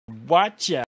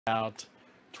watch out.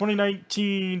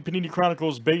 2019 Panini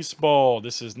Chronicles Baseball.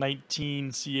 This is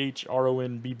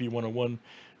 19CHRONBB101.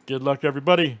 Good luck,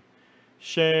 everybody.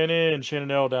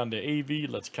 Shannon L down to AV.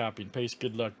 Let's copy and paste.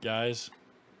 Good luck, guys.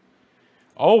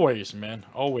 Always, man.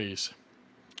 Always.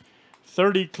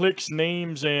 30 clicks,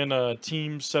 names, and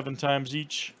teams 7 times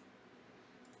each.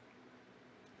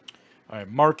 All right,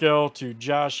 Mark L to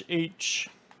Josh H.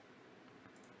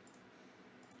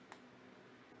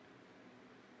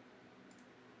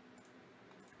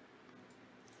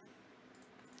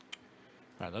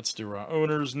 All right, let's do our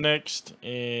owners next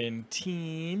and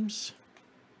teams.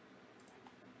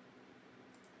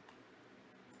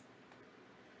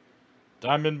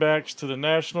 Diamondbacks to the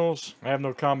Nationals. I have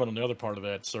no comment on the other part of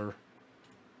that, sir.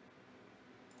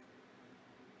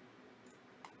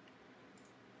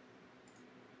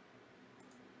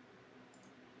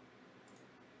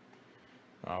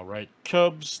 All right,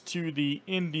 Cubs to the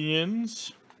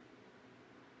Indians.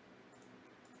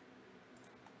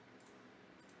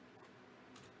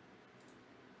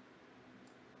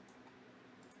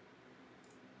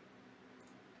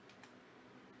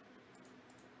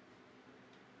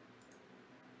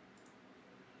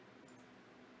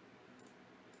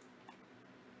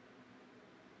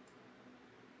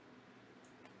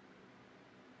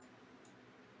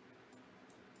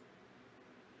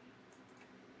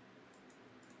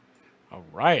 All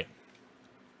right.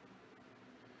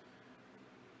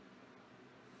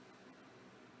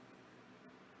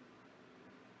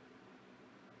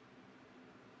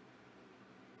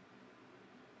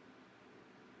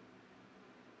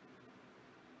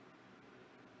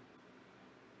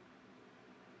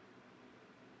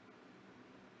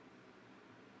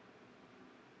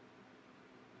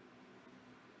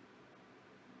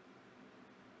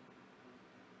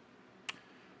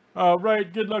 All right,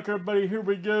 good luck, everybody. Here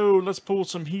we go. Let's pull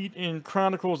some heat in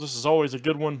Chronicles. This is always a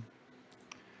good one.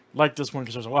 Like this one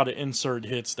because there's a lot of insert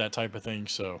hits, that type of thing.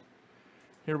 So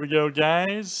here we go,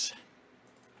 guys.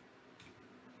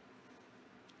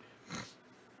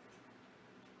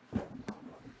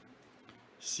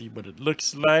 See what it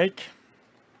looks like.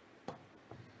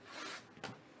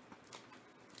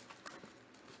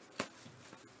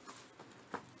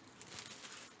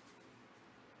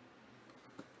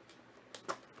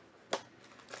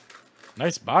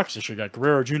 Nice box this year. Got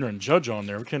Guerrero Jr. and Judge on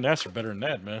there. We couldn't ask for better than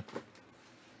that, man.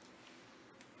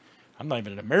 I'm not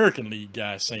even an American League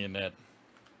guy saying that.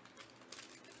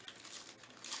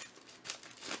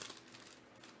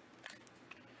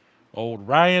 Old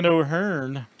Ryan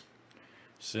O'Hearn.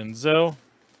 Senzel.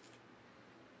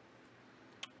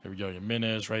 Here we go.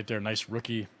 Jimenez right there. Nice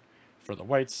rookie for the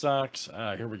White Sox.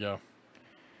 Here we go.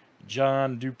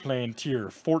 John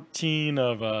Duplantier. 14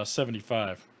 of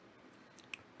 75.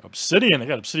 Obsidian. I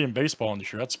got Obsidian baseball on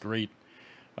this year. That's great.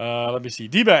 Let me see.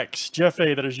 D-backs. Jeff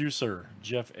A. That is you, sir.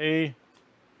 Jeff A.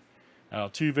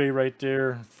 Altuve right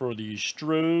there for the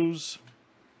Stros.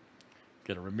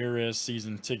 Got a Ramirez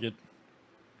season ticket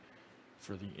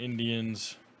for the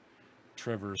Indians.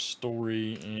 Trevor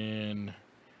Story. And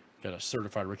got a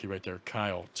certified rookie right there.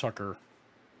 Kyle Tucker.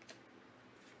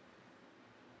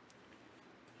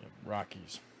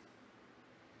 Rockies.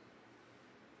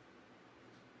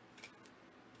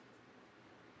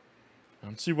 I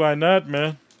don't see why not,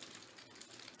 man.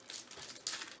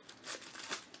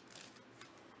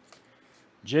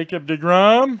 Jacob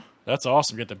deGrom. That's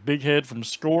awesome. Got the big head from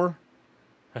Score.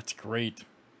 That's great.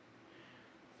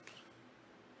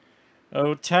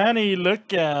 Oh, Tiny,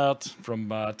 look out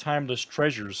from Timeless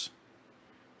Treasures.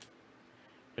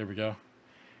 Here we go.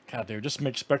 God, dude, just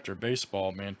make Spectre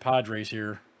baseball, man. Padres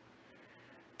here.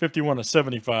 51 of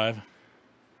 75.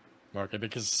 Mark it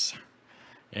because...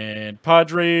 And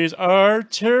Padres,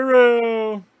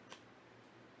 Arturo.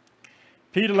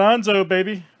 Pete Alonso,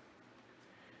 baby.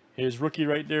 His rookie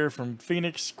right there from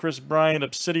Phoenix. Chris Bryant,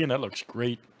 Obsidian. That looks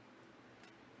great.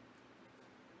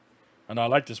 And I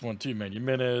like this one too, man.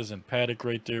 Jimenez and Paddock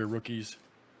right there, rookies.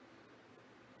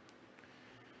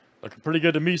 Looking pretty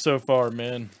good to me so far,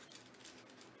 man.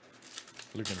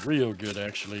 Looking real good,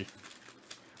 actually.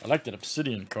 I like that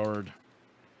Obsidian card.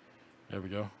 There we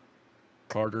go.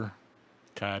 Carter.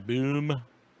 Kaboom.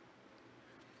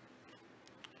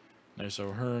 Nice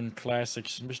O'Hearn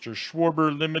Classics. Mr.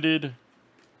 Schwarber Limited.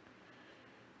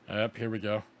 Yep, here we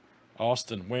go.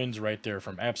 Austin Wins right there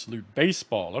from Absolute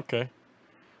Baseball. Okay.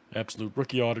 Absolute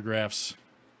rookie autographs.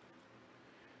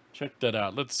 Check that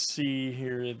out. Let's see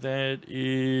here. That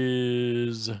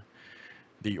is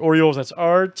the Orioles. That's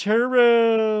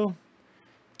Arturo.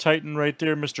 Titan right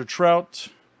there. Mr. Trout.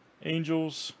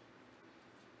 Angels.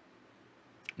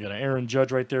 You got an Aaron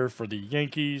Judge right there for the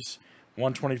Yankees.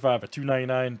 125 at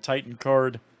 299. Titan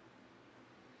card.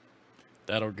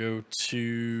 That'll go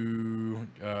to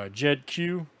Jed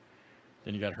Q.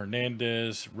 Then you got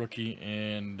Hernandez, rookie,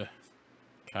 and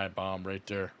Kai Bomb right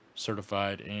there.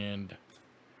 Certified and...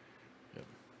 Yep.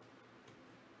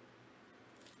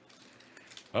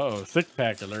 Uh-oh, thick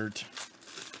pack alert.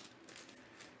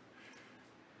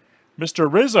 Mr.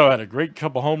 Rizzo had a great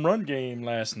couple home run game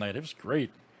last night. It was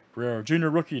great. Guerrero Jr.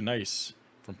 rookie, nice.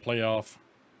 From playoff.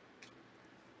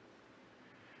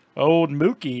 Old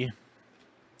Mookie.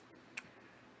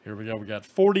 Here we go. We got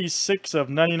 46 of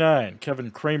 99.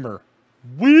 Kevin Kramer.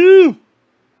 Woo!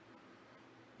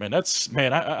 Man,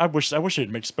 I wish they'd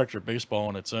make Spectre Baseball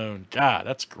on its own. God,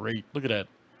 that's great. Look at that.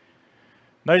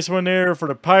 Nice one there for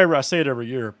the Pirates. I say it every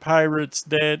year. Pirates,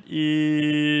 that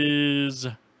is...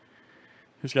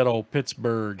 Who's got old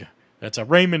Pittsburgh? That's a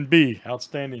Raymond B.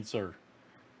 Outstanding, sir.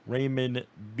 Raymond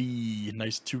B.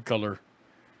 Nice two-color.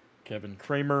 Kevin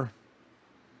Kramer.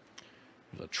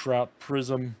 There's a Trout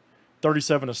Prism.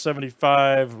 37 of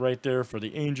 75 right there for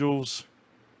the Angels.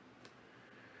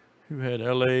 Who had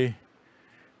LA?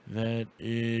 That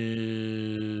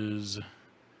is...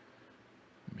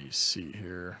 Let me see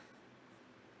here.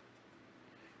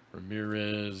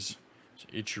 Ramirez,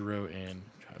 Ichiro, and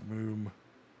Kaboom.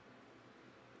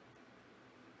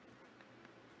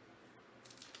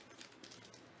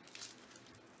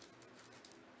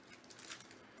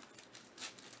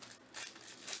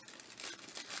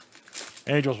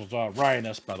 Angels was Ryan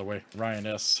S., by the way. Ryan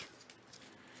S.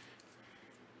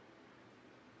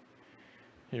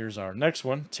 Here's our next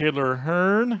one. Taylor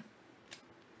Hearn.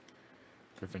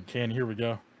 Griffin Canny. Here we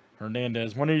go.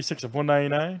 Hernandez. 186 of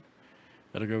 199.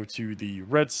 That'll go to the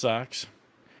Red Sox.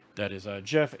 That is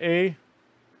Jeff A.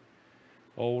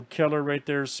 Old Keller right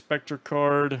there. Spectre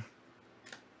card.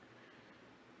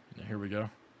 And here we go.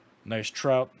 Nice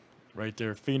Trout right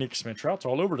there. Phoenix. Man, Trout's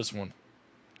all over this one.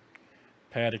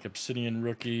 Paddock, Obsidian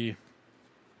rookie.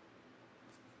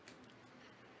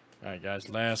 All right, guys.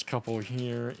 Last couple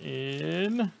here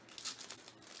in...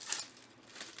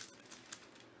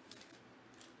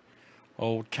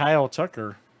 Old Kyle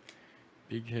Tucker.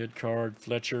 Big head card.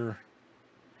 Fletcher.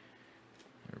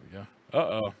 There we go.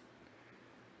 Uh-oh.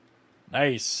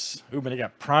 Nice. Ooh, man, they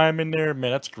got Prime in there.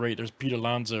 Man, that's great. There's Pete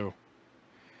Alonso.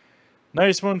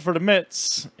 Nice one for the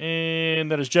Mets. And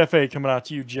that is Jeff A. coming out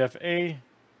to you, Jeff A.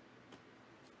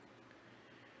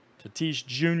 Tatis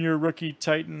Jr. rookie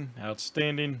Titan.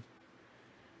 Outstanding.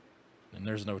 And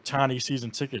there's an Ohtani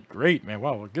season ticket. Great, man.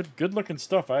 Wow, good looking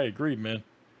stuff. I agree, man.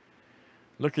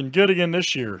 Looking good again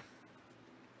this year.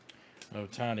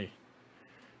 Ohtani.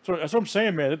 So that's what I'm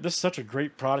saying, man. This is such a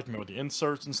great product, man, with the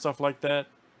inserts and stuff like that.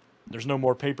 There's no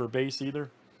more paper base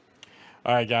either.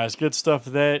 All right, guys. Good stuff.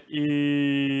 That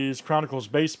is Chronicles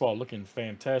Baseball. Looking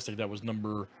fantastic. That was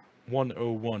number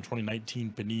 101,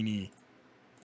 2019 Panini.